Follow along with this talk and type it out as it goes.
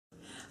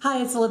Hi,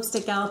 it's the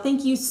Lipstick Gal.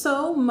 Thank you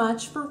so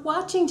much for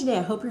watching today.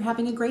 I hope you're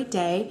having a great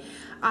day.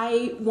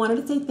 I wanted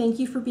to say thank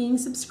you for being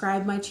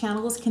subscribed. My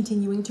channel is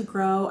continuing to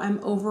grow.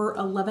 I'm over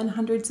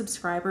 1,100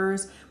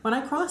 subscribers. When I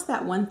crossed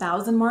that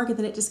 1,000 mark and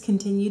then it just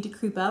continued to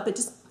creep up, it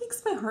just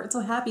makes my heart so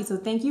happy. So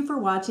thank you for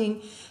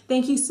watching.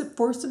 Thank you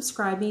for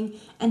subscribing.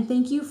 And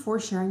thank you for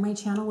sharing my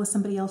channel with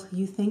somebody else who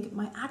you think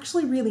might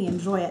actually really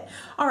enjoy it.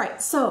 All right,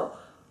 so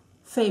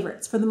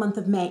favorites for the month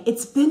of May.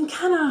 It's been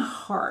kind of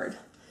hard.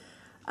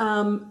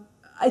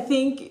 I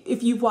think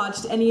if you've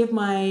watched any of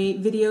my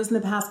videos in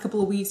the past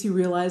couple of weeks, you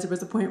realize there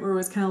was a point where it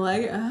was kind of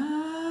like,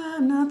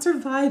 I'm not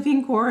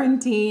surviving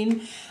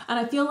quarantine. And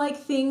I feel like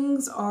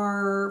things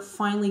are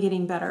finally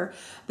getting better.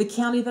 The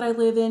county that I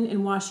live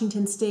in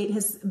Washington State,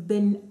 has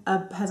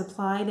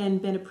applied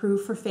and been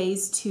approved for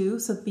phase 2.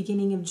 So at the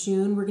beginning of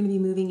June, we're going to be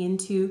moving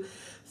into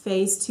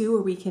phase 2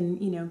 where we can,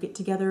 get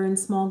together in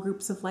small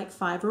groups of like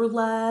 5 or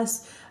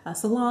less.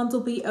 Salons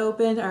will be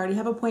opened. I already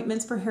have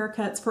appointments for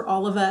haircuts for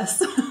all of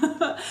us.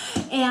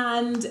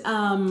 And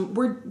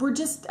we're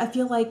just, I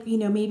feel like,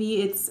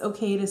 maybe it's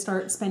okay to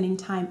start spending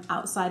time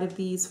outside of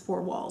these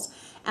 4 walls.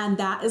 And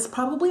that is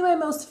probably my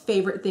most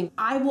favorite thing.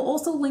 I will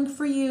also link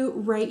for you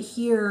right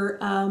here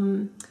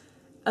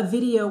a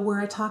video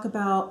where I talk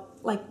about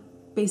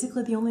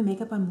basically the only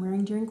makeup I'm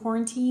wearing during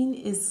quarantine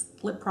is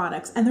lip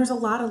products. And there's a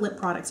lot of lip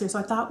products here, so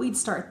I thought we'd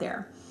start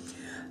there.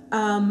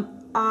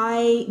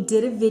 I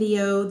did a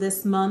video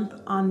this month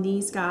on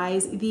these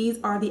guys. These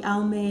are the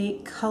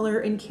Almay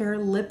Color & Care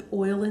Lip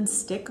Oil and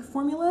Stick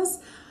formulas.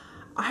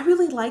 I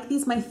really like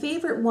these. My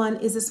favorite one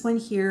is this one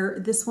here.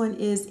 This one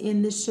is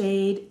in the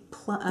shade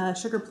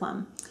Sugar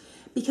Plum,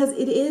 because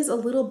it is a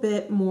little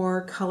bit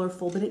more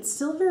colorful, but it's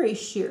still very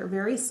sheer,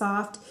 very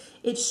soft.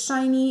 It's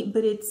shiny,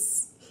 but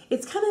it's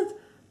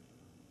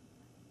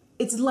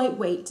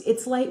lightweight.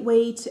 It's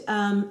lightweight.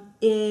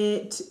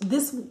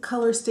 This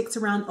color sticks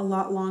around a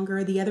lot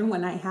longer. The other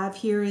one I have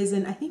here is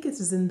I think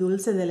it's in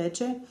Dulce de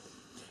Leche.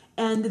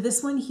 And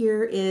this one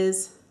here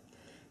is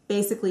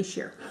basically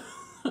sheer.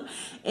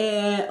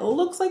 It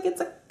looks like it's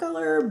a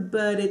color,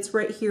 but it's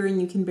right here and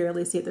you can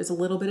barely see it. There's a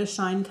little bit of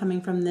shine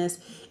coming from this.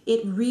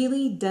 It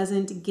really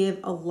doesn't give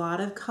a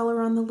lot of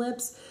color on the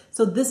lips.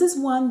 So this is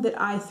one that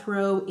I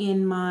throw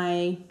in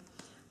my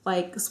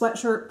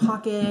sweatshirt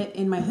pocket,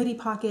 in my hoodie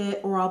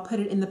pocket, or I'll put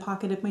it in the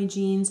pocket of my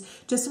jeans,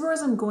 just so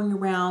as I'm going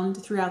around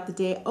throughout the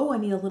day, I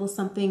need a little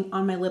something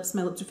on my lips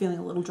are feeling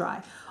a little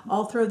dry.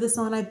 I'll throw this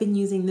on. I've been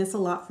using this a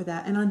lot for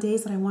that. And on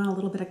days that I want a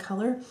little bit of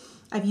color,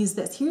 I've used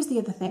this. Here's the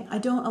other thing. I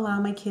don't allow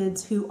my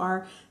kids who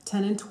are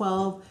 10 and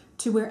 12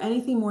 to wear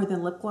anything more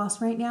than lip gloss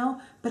right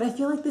now, but I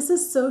feel like this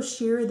is so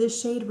sheer,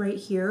 this shade right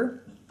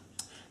here,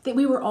 that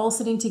we were all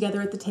sitting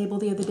together at the table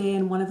the other day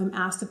and one of them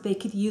asked if they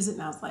could use it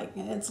and I was like,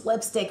 it's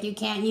lipstick, you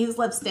can't use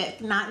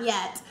lipstick, not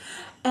yet.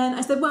 And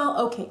I said, well,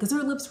 okay, because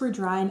their lips were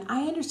dry and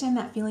I understand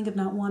that feeling of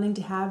not wanting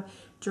to have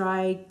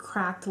dry,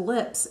 cracked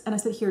lips. And I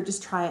said, here,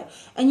 just try it.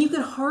 And you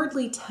could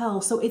hardly tell,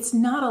 so it's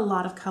not a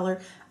lot of color.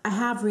 I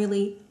have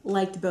really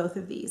liked both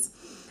of these.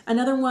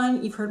 Another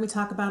one you've heard me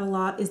talk about a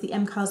lot is the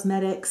M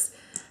Cosmetics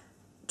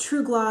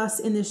True Gloss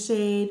in the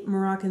shade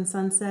Moroccan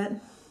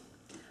Sunset.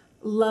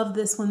 Love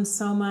this one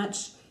so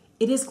much.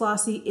 It is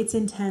glossy, it's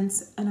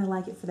intense, and I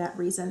like it for that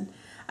reason.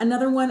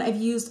 Another one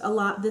I've used a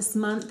lot this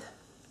month.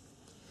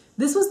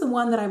 This was the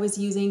one that I was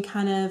using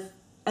kind of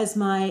as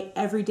my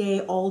everyday,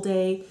 all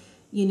day,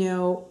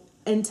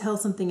 until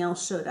something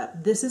else showed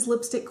up. This is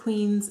Lipstick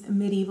Queen's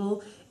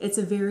Medieval. It's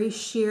a very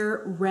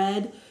sheer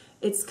red.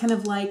 It's kind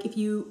of like if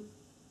you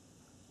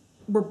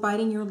were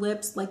biting your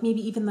lips,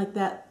 maybe even like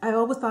that. I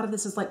always thought of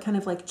this as kind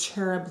of like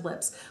cherub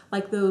lips,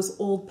 like those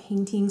old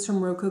paintings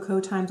from Rococo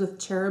times with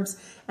cherubs,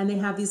 and they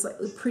have these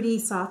pretty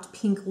soft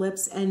pink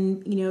lips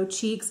and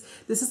cheeks.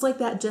 This is like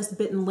that just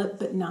bitten lip,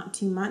 but not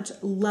too much.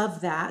 Love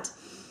that.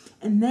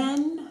 And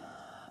then,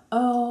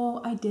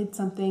 I did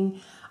something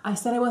I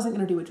said I wasn't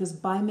going to do, which was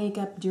buy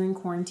makeup during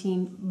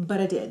quarantine,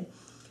 but I did.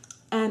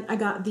 And I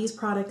got these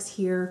products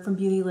here from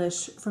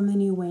Beautylish from the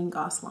new Wayne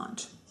Goss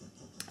launch.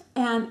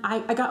 And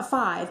I got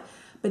 5,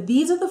 but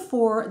these are the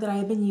 4 that I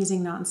have been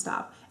using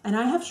nonstop. And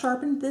I have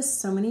sharpened this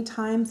so many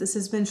times. This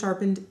has been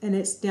sharpened and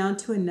it's down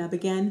to a nub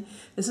again.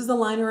 This is the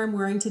liner I'm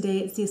wearing today.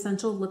 It's the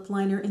Essential Lip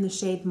Liner in the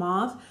shade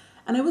Mauve.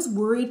 And I was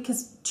worried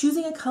because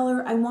choosing a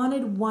color, I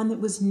wanted one that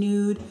was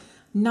nude,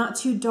 not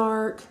too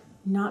dark,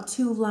 not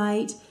too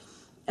light.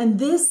 And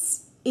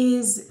this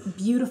is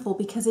beautiful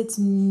because it's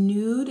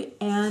nude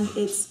and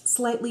it's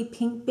slightly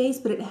pink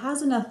based, but it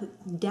has enough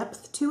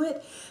depth to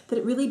it that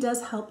it really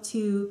does help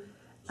to,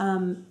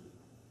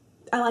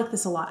 I like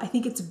this a lot. I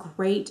think it's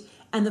great.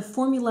 And the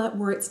formula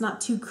where it's not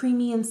too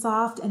creamy and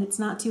soft and it's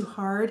not too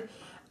hard,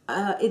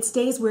 it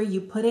stays where you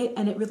put it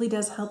and it really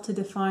does help to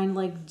define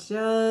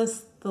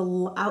just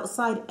the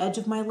outside edge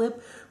of my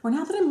lip, where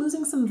now that I'm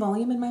losing some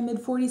volume in my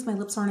mid-40s, my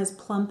lips aren't as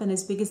plump and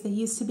as big as they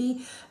used to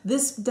be.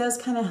 This does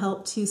kind of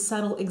help to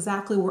settle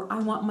exactly where I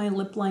want my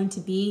lip line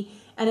to be,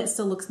 and it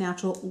still looks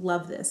natural.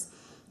 Love this.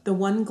 The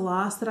one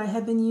gloss that I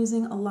have been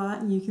using a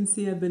lot, and you can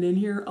see I've been in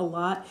here a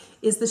lot,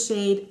 is the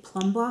shade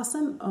Plum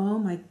Blossom. Oh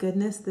my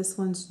goodness, this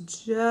one's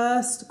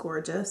just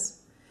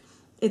gorgeous.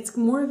 It's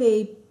more of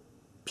a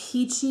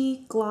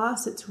peachy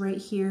gloss. It's right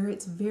here.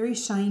 It's very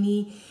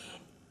shiny.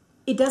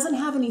 It doesn't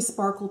have any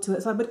sparkle to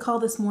it, so I would call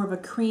this more of a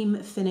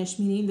cream finish,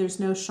 meaning there's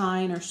no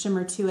shine or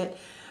shimmer to it,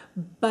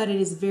 but it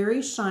is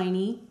very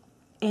shiny,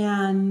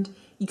 and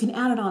you can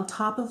add it on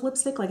top of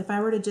lipstick. Like if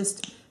I were to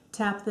just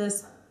tap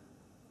this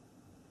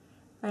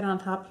right on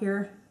top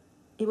here,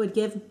 it would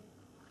give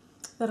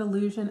that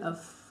illusion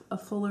of a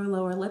fuller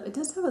lower lip. It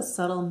does have a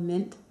subtle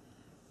mint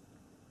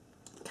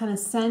kind of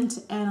scent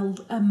and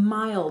a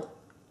mild,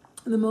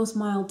 the most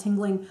mild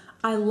tingling.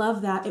 I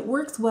love that. It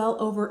works well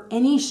over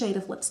any shade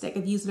of lipstick.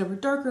 I've used it over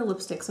darker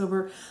lipsticks,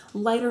 over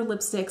lighter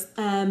lipsticks,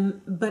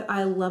 but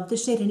I love the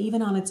shade, and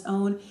even on its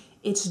own,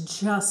 it's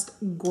just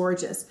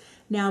gorgeous.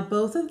 Now,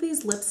 both of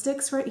these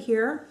lipsticks right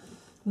here,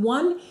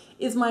 one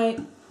is my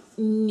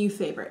new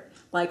favorite.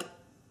 Like,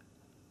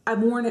 I've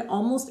worn it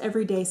almost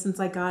every day since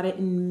I got it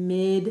in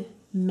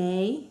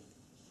mid-May,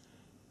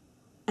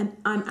 and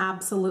I'm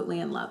absolutely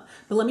in love.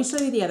 But let me show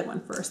you the other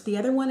one first. The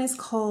other one is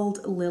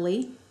called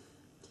Lily.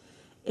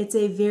 It's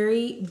a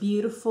very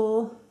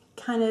beautiful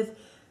kind of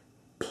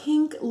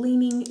pink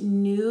leaning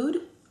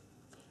nude,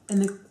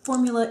 and the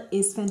formula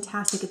is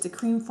fantastic. It's a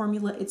cream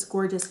formula. It's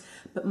gorgeous,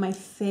 but my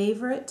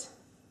favorite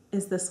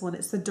is this one.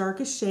 It's the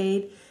darkest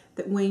shade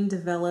that Wayne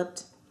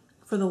developed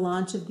for the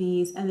launch of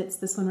these, and it's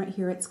this one right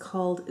here. It's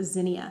called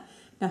Zinnia.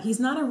 Now, he's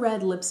not a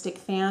red lipstick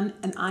fan,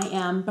 and I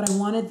am, but I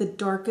wanted the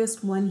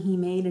darkest one he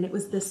made, and it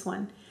was this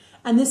one.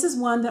 And this is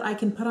one that I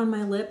can put on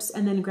my lips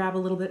and then grab a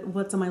little bit of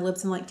what's on my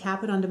lips and like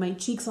tap it onto my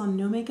cheeks on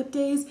no makeup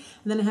days. And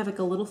then I have like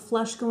a little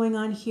flush going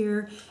on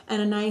here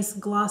and a nice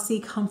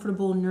glossy,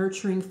 comfortable,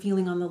 nurturing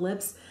feeling on the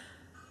lips.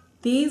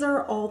 These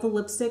are all the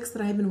lipsticks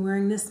that I've been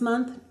wearing this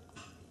month.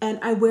 And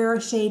I wear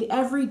a shade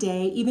every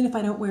day, even if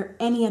I don't wear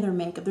any other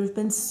makeup. There's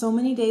been so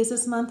many days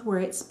this month where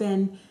it's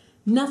been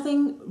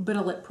nothing but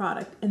a lip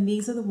product. And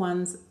these are the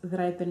ones that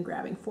I've been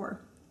grabbing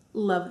for.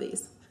 Love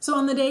these. So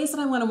on the days that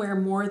I want to wear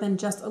more than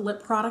just a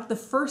lip product, the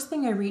first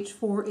thing I reach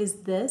for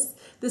is this.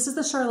 This is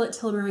the Charlotte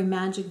Tilbury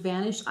Magic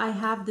Vanish. I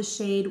have the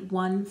shade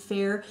 1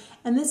 Fair,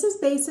 and this is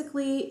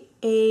basically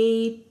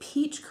a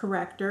peach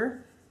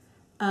corrector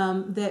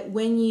that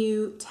when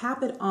you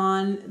tap it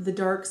on the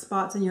dark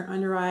spots in your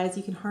under eyes,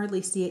 you can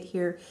hardly see it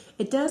here.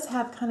 It does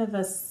have kind of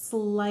a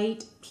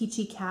slight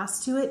peachy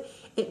cast to it.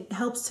 It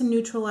helps to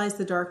neutralize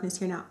the darkness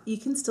here. Now, you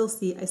can still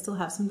see I still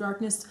have some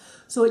darkness,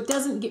 so it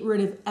doesn't get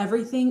rid of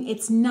everything.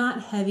 It's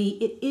not heavy.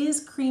 It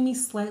is creamy,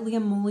 slightly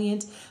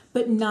emollient,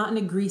 but not in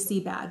a greasy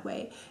bad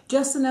way.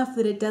 Just enough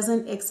that it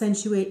doesn't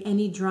accentuate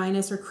any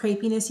dryness or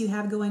crepiness you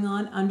have going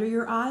on under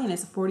your eye, and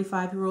as a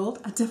 45-year-old,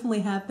 I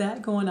definitely have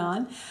that going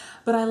on.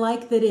 But I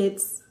like that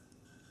it's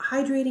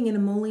hydrating and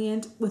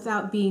emollient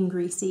without being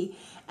greasy.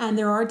 And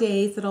there are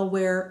days that I'll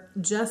wear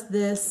just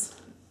this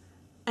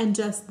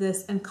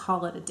and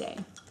call it a day.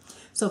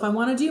 So if I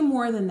want to do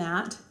more than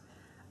that,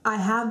 I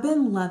have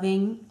been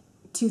loving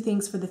 2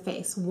 things for the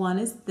face. One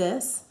is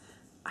this.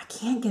 I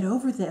can't get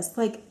over this.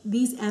 Like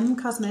these M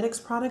Cosmetics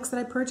products that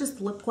I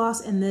purchased, lip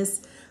gloss and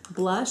this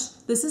blush.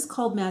 This is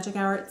called Magic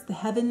Hour. It's the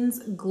Heavens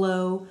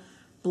Glow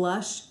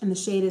blush, and the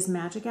shade is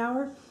Magic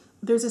Hour.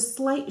 There's a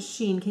slight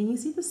sheen. Can you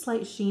see the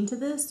slight sheen to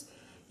this?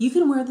 You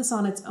can wear this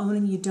on its own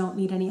and you don't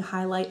need any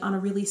highlight on a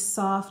really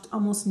soft,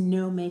 almost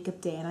no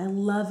makeup day, and I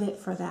love it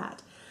for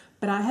that.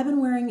 But I have been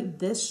wearing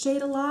this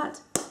shade a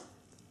lot,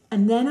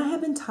 and then I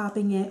have been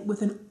topping it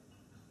with an,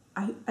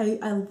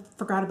 I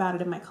forgot about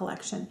it in my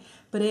collection,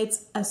 but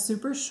it's a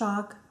Super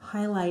Shock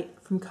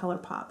highlight from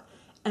Colourpop,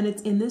 and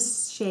it's in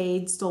this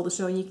shade Stole the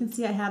Show, and you can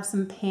see I have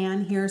some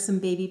pan here, some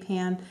baby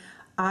pan.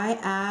 I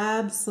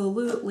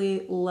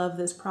absolutely love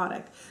this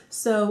product.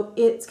 So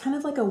it's kind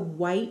of like a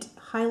white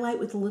highlight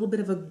with a little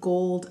bit of a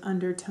gold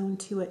undertone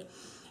to it.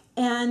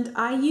 And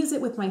I use it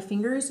with my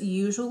fingers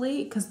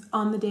usually, because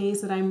on the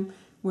days that I'm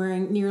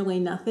wearing nearly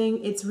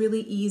nothing, it's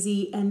really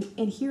easy. And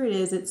here it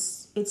is.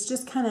 It's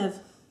just kind of,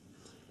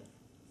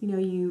 you know,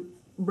 you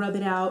rub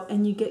it out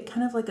and you get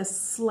kind of like a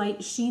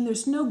slight sheen.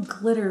 There's no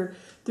glitter.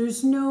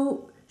 There's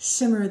no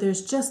shimmer.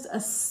 There's just a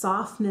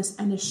softness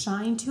and a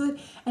shine to it,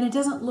 and it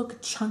doesn't look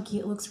chunky.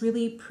 It looks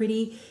really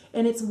pretty,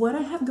 and it's what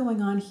I have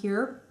going on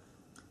here,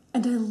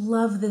 and I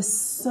love this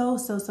so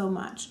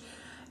much.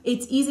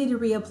 It's easy to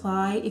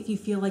reapply if you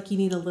feel like you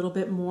need a little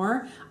bit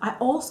more. I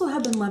also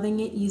have been loving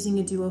it using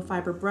a duo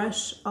fiber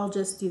brush. I'll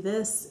just do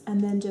this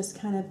and then just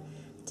kind of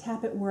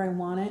tap it where I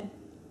want it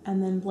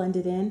and then blend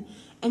it in,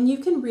 and you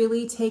can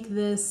really take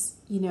this,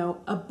 you know,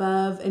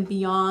 above and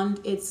beyond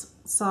its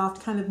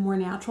soft, kind of more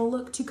natural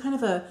look to kind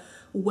of a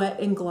wet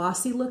and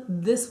glossy look.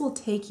 This will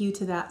take you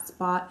to that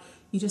spot.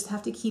 You just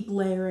have to keep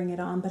layering it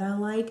on, but I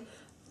like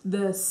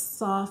the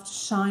soft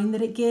shine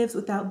that it gives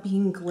without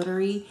being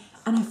glittery.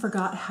 And I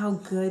forgot how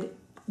good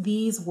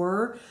these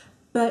were,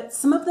 but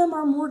some of them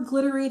are more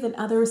glittery than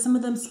others. Some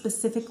of them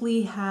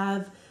specifically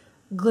have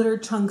glitter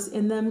chunks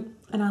in them,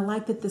 and I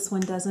like that this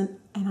one doesn't,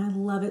 and I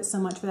love it so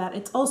much for that.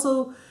 It's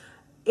also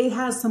it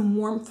has some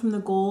warmth from the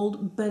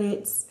gold, but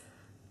it's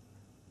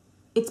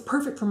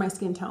perfect for my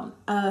skin tone.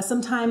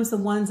 Sometimes the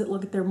ones that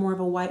look like they're more of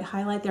a white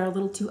highlight, they're a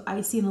little too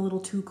icy and a little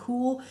too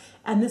cool.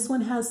 And this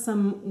one has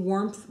some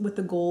warmth with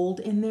the gold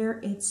in there.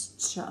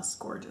 It's just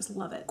gorgeous.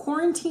 Love it.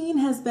 Quarantine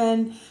has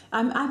been,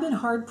 I've been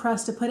hard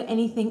pressed to put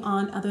anything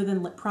on other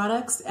than lip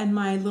products, and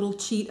my little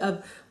cheat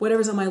of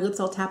whatever's on my lips,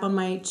 I'll tap on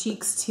my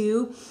cheeks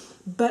too.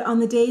 But on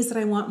the days that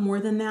I want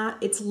more than that,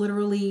 it's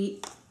literally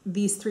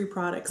these 3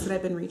 products that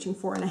I've been reaching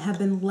for, and I have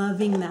been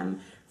loving them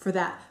for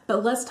that.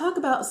 But let's talk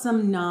about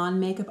some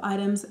non-makeup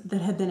items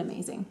that have been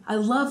amazing. I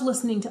love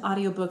listening to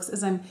audiobooks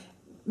as I'm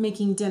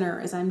making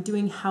dinner, as I'm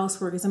doing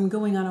housework, as I'm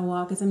going on a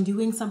walk, as I'm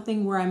doing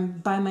something where I'm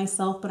by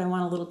myself but I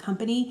want a little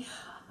company.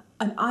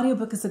 An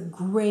audiobook is a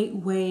great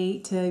way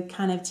to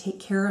kind of take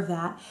care of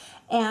that.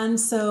 And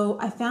so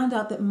I found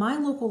out that my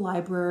local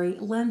library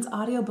lends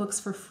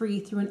audiobooks for free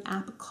through an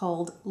app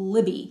called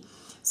Libby.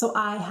 So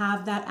I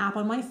have that app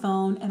on my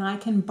phone, and I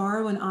can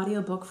borrow an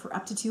audiobook for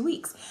up to 2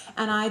 weeks.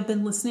 And I've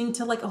been listening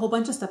to like a whole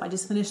bunch of stuff. I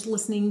just finished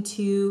listening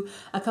to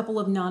a couple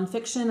of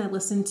nonfiction. I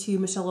listened to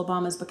Michelle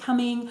Obama's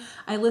Becoming.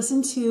 I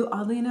listened to,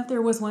 oddly enough,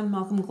 there was one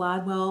Malcolm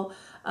Gladwell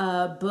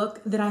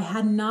book that I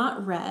had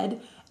not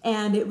read,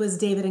 and it was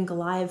David and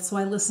Goliath. So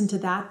I listened to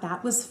that.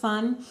 That was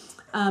fun.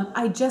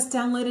 I just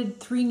downloaded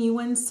 3 new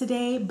ones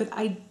today, but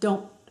I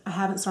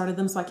haven't started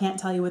them, so I can't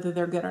tell you whether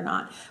they're good or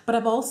not. But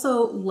I've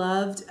also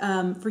loved,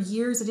 for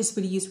years, I just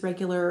would use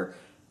regular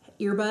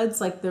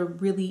earbuds, like the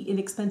really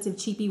inexpensive,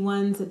 cheapy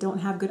ones that don't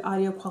have good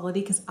audio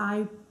quality, because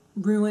I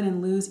ruin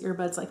and lose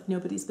earbuds like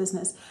nobody's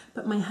business.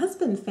 But my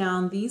husband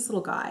found these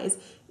little guys.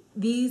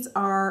 These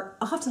are,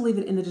 I'll have to leave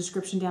it in the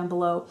description down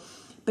below,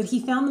 but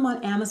he found them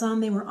on Amazon.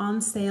 They were on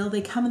sale.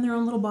 They come in their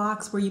own little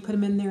box where you put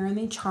them in there and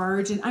they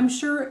charge. And I'm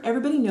sure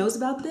everybody knows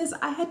about this.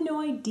 I had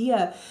no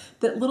idea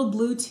that little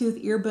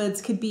Bluetooth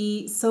earbuds could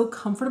be so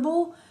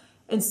comfortable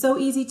and so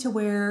easy to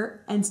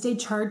wear and stay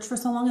charged for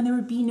so long, and there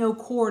would be no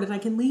cord. And I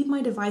can leave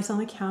my device on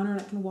the counter, and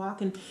I can walk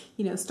and,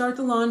 you know, start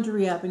the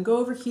laundry up and go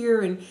over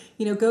here and,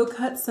 you know, go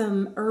cut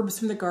some herbs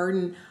from the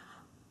garden.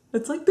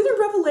 It's like been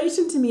a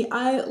revelation to me.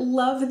 I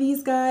love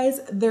these guys.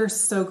 They're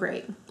so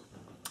great.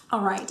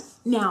 All right,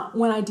 now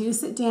when I do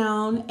sit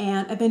down,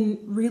 and I've been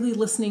really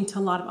listening to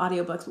a lot of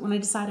audiobooks, but when I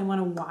decide I want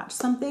to watch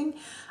something,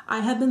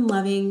 I have been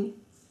loving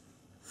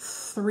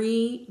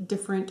 3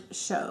 different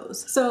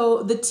shows.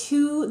 So the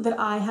 2 that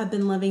I have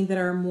been loving that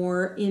are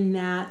more in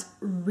that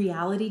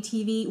reality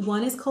TV,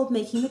 one is called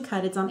Making the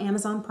Cut. It's on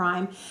Amazon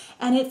Prime,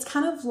 and it's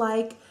kind of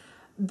like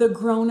the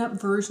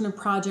grown-up version of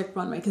Project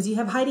Runway, because you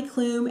have Heidi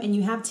Klum and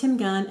you have Tim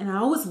Gunn, and I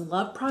always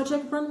loved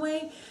Project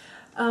Runway,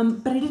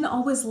 but I didn't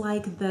always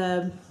like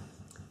the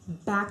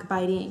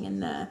backbiting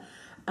and the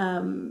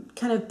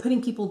kind of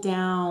putting people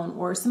down,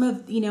 or some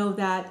of, you know,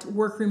 that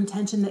workroom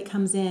tension that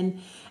comes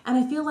in. And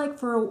I feel like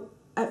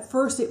at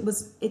first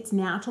it's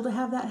natural to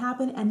have that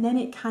happen, and then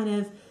it kind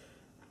of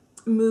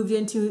moved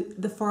into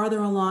the farther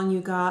along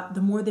you got,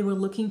 the more they were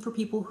looking for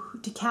people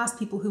to cast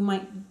people who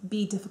might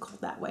be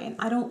difficult that way. And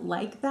I don't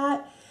like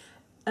that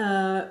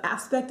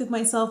aspect of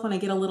myself when I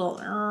get a little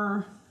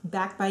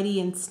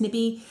backbitey and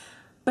snippy,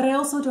 but I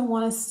also don't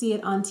want to see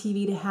it on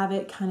TV to have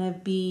it kind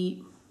of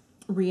be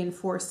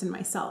reinforced in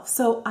myself.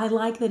 So I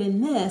like that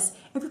in this,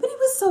 everybody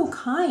was so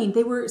kind.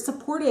 They were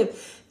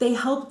supportive. They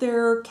helped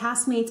their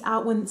castmates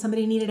out when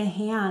somebody needed a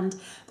hand.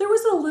 There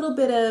was a little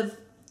bit of,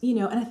 you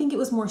know, and I think it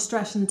was more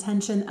stress and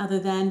tension other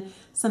than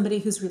somebody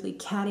who's really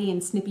catty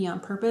and snippy on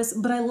purpose.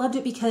 But I loved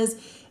it because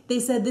they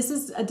said this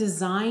is a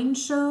design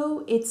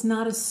show. It's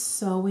not a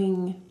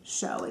sewing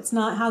show. It's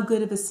not how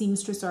good of a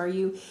seamstress are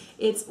you.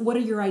 It's what are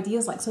your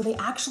ideas like. So they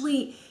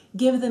actually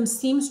give them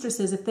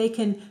seamstresses, if they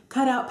can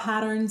cut out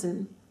patterns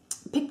and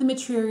pick the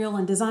material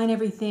and design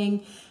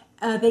everything,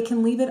 they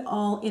can leave it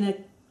all in a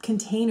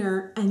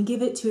container and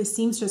give it to a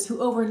seamstress who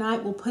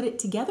overnight will put it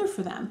together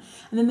for them.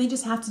 And then they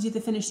just have to do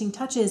the finishing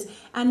touches.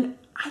 And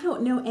I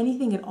don't know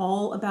anything at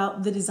all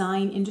about the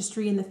design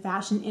industry and the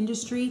fashion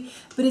industry,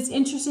 but it's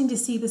interesting to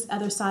see this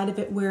other side of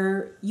it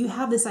where you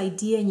have this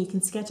idea and you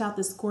can sketch out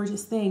this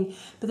gorgeous thing,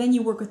 but then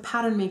you work with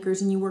pattern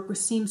makers and you work with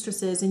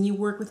seamstresses and you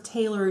work with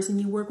tailors and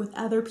you work with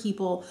other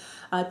people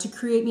to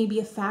create maybe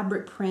a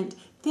fabric print.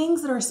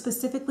 Things that are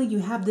specifically, you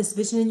have this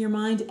vision in your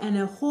mind and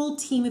a whole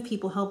team of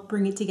people help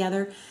bring it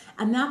together.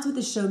 And that's what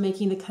the show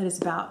Making the Cut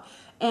is about.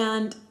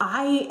 And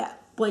I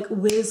like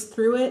whizzed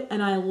through it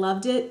and I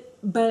loved it,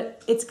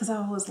 but it's because I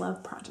always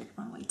loved Project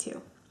Runway too.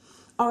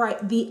 All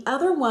right, the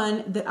other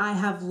one that I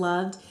have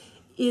loved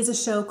is a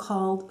show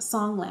called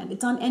Songland.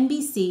 It's on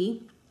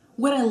NBC.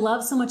 What I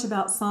love so much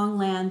about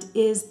Songland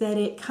is that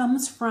it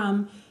comes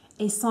from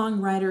a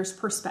songwriter's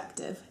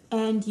perspective.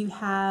 And you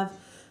have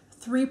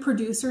 3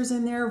 producers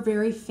in there,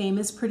 very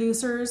famous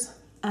producers,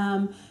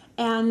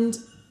 and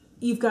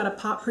you've got a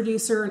pop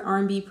producer, an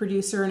R&B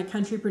producer, and a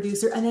country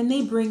producer, and then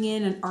they bring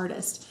in an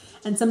artist.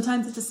 And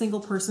sometimes it's a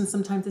single person,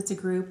 sometimes it's a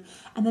group,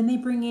 and then they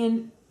bring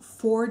in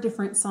 4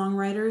 different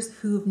songwriters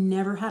who've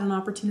never had an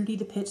opportunity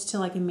to pitch to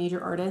like a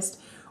major artist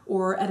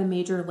or at a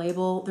major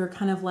label. They're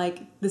kind of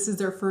like, this is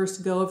their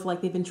first go of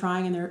like they've been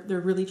trying and they're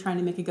really trying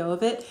to make a go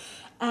of it.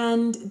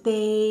 And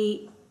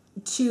they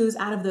choose,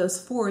 out of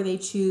those 4, they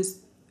choose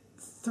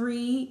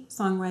 3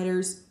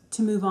 songwriters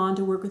to move on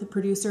to work with a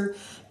producer.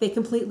 They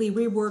completely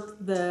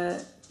rework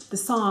the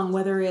song,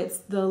 whether it's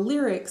the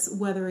lyrics,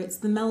 whether it's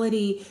the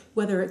melody,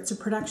 whether it's the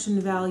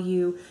production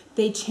value.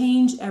 They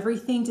change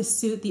everything to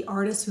suit the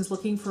artist who's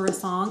looking for a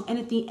song. And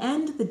at the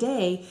end of the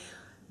day,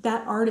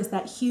 that artist,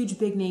 that huge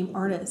big name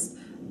artist,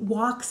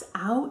 walks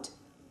out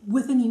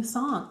with a new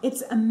song.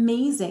 It's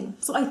amazing.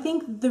 So I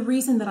think the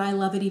reason that I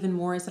love it even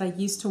more is that I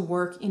used to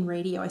work in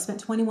radio. I spent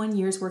 21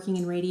 years working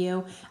in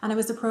radio, and I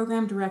was the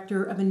program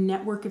director of a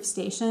network of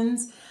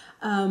stations.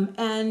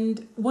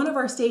 And one of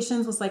our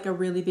stations was like a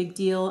really big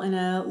deal in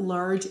a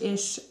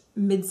large-ish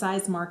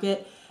mid-sized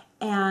market.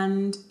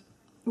 And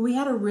we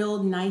had a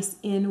real nice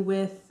in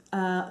with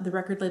the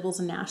record labels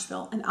in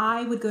Nashville. And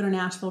I would go to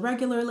Nashville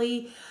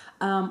regularly.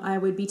 I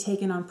would be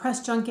taken on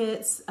press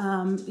junkets.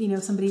 You know,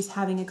 somebody's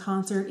having a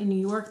concert in New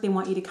York. They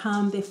want you to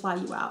come. They fly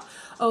you out.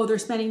 Oh, they're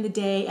spending the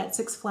day at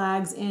Six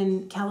Flags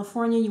in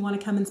California. You want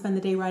to come and spend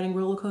the day riding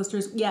roller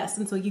coasters? Yes.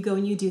 And so you go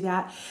and you do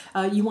that.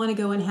 You want to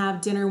go and have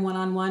dinner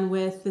one-on-one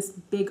with this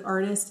big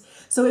artist.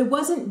 So it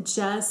wasn't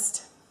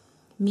just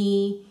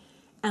me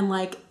and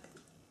like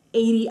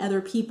 80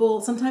 other people.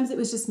 Sometimes it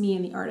was just me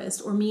and the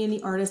artist, or me and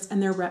the artist and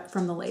their rep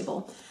from the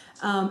label.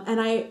 And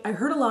I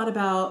heard a lot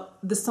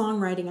about the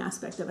songwriting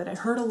aspect of it. I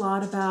heard a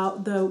lot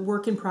about the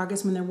work in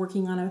progress when they're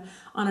working on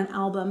an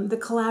album, the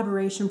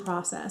collaboration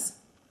process.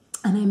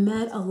 And I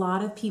met a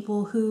lot of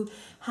people who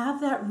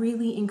have that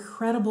really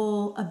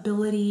incredible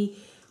ability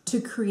to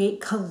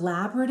create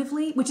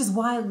collaboratively, which is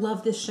why I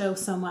love this show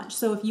so much.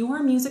 So if you are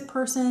a music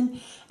person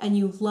and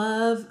you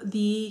love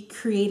the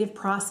creative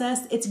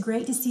process, it's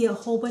great to see a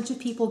whole bunch of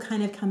people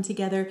kind of come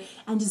together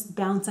and just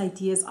bounce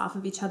ideas off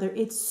of each other.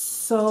 It's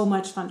so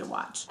much fun to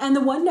watch. And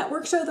the one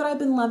network show that I've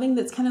been loving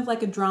that's kind of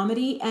like a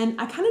dramedy, and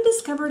I kind of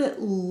discovered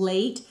it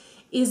late,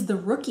 is The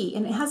Rookie,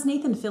 and it has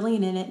Nathan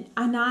Fillion in it.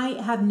 And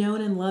I have known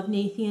and loved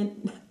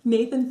Nathan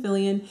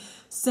Fillion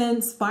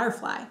since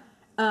Firefly.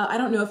 I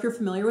don't know if you're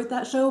familiar with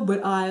that show,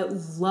 but I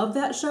love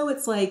that show.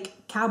 It's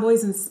like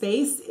cowboys in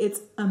space. It's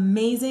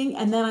amazing.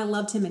 And then I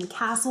loved him in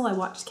Castle. I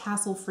watched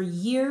Castle for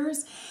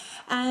years.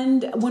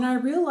 And when I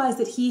realized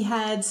that he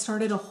had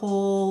started a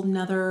whole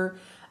nother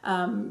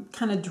kind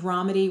of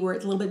dramedy where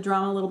it's a little bit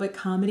drama, a little bit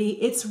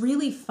comedy, it's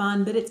really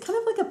fun, but it's kind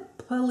of like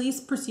a police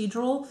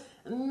procedural.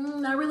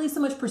 Not really so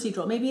much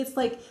procedural. Maybe it's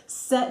like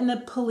set in a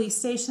police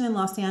station in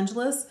Los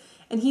Angeles,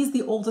 and he's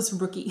the oldest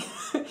rookie.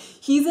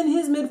 He's in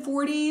his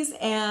mid-40s,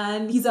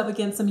 and he's up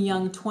against some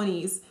young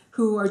 20s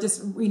who are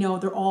just, you know,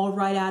 they're all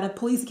right out of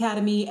police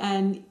academy,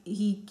 and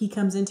he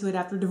comes into it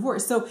after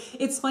divorce. So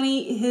it's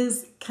funny,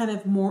 his kind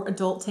of more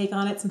adult take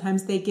on it.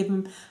 Sometimes they give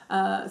him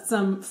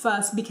some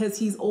fuss because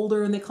he's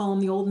older and they call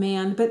him the old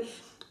man, but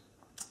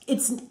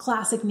it's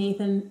classic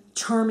Nathan,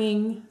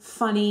 charming,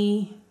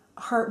 funny,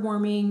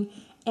 heartwarming,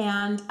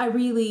 and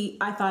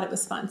I thought it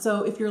was fun.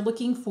 So if you're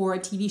looking for a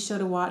TV show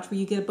to watch where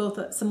you get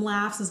both some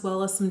laughs as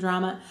well as some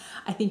drama,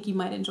 I think you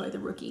might enjoy The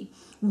Rookie.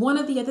 One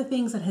of the other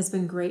things that has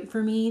been great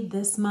for me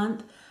this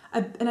month,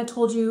 and I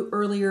told you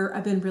earlier,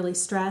 I've been really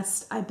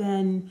stressed. I've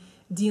been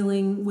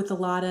dealing with a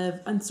lot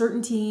of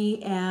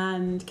uncertainty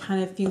and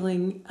kind of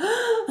feeling,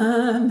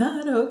 I'm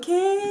not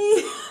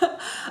okay.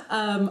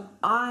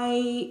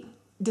 I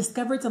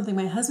discovered something.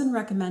 My husband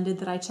recommended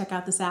that I check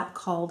out this app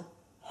called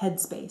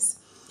Headspace.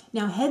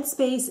 Now,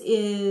 Headspace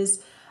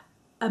is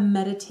a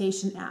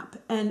meditation app,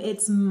 and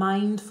it's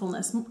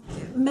mindfulness.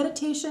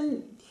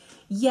 Meditation,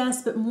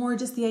 yes, but more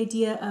just the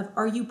idea of,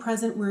 are you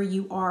present where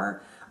you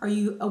are? Are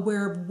you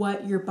aware of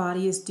what your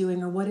body is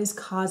doing or what is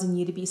causing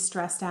you to be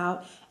stressed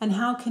out? And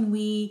how can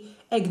we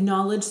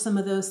acknowledge some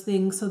of those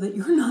things so that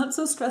you're not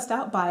so stressed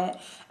out by it?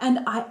 And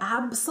I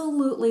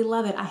absolutely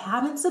love it. I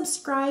haven't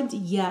subscribed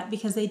yet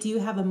because they do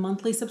have a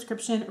monthly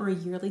subscription or a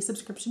yearly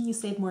subscription. You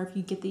save more if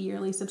you get the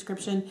yearly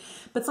subscription,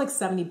 but it's like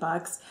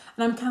 $70.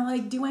 And I'm kind of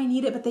like, do I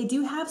need it? But they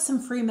do have some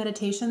free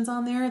meditations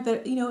on there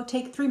that, you know,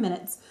 take 3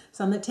 minutes,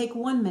 some that take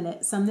 1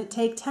 minute, some that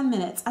take 10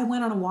 minutes. I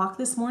went on a walk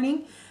this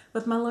morning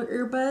with my little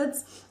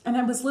earbuds, and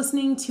I was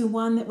listening to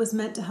one that was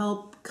meant to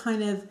help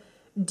kind of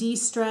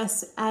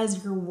de-stress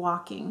as you're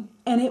walking.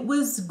 And it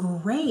was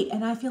great.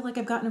 And I feel like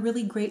I've gotten a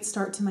really great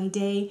start to my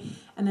day,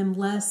 and I'm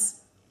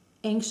less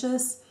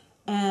anxious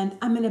and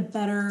I'm in a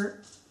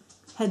better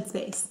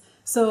headspace.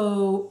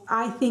 So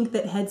I think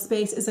that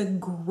Headspace is a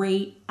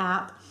great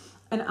app,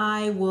 and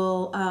I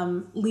will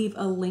leave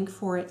a link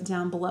for it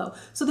down below.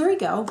 So there you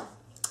go.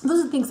 Those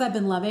are the things I've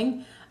been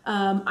loving.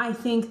 I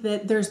think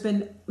that there's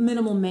been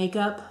minimal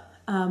makeup,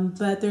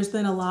 but there's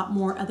been a lot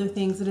more other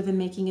things that have been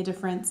making a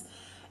difference.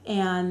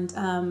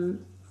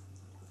 And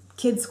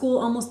kids' school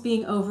almost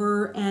being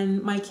over,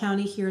 and my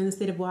county here in the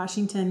state of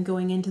Washington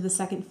going into the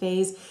second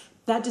phase,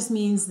 that just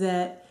means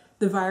that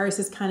the virus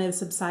is kind of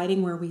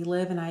subsiding where we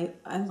live, and I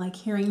like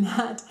hearing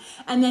that.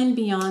 And then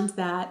beyond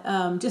that,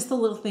 just the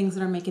little things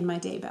that are making my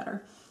day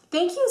better.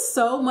 Thank you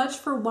so much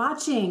for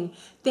watching.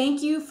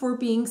 Thank you for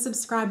being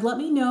subscribed. Let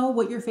me know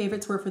what your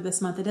favorites were for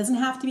this month. It doesn't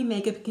have to be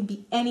makeup. It can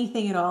be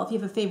anything at all. If you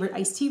have a favorite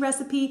iced tea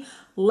recipe,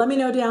 let me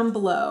know down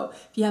below.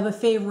 If you have a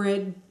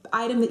favorite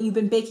item that you've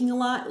been baking a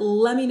lot,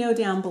 let me know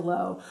down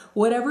below.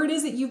 Whatever it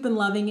is that you've been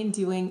loving and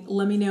doing,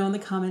 let me know in the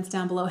comments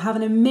down below. Have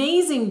an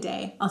amazing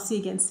day. I'll see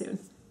you again soon.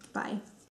 Bye.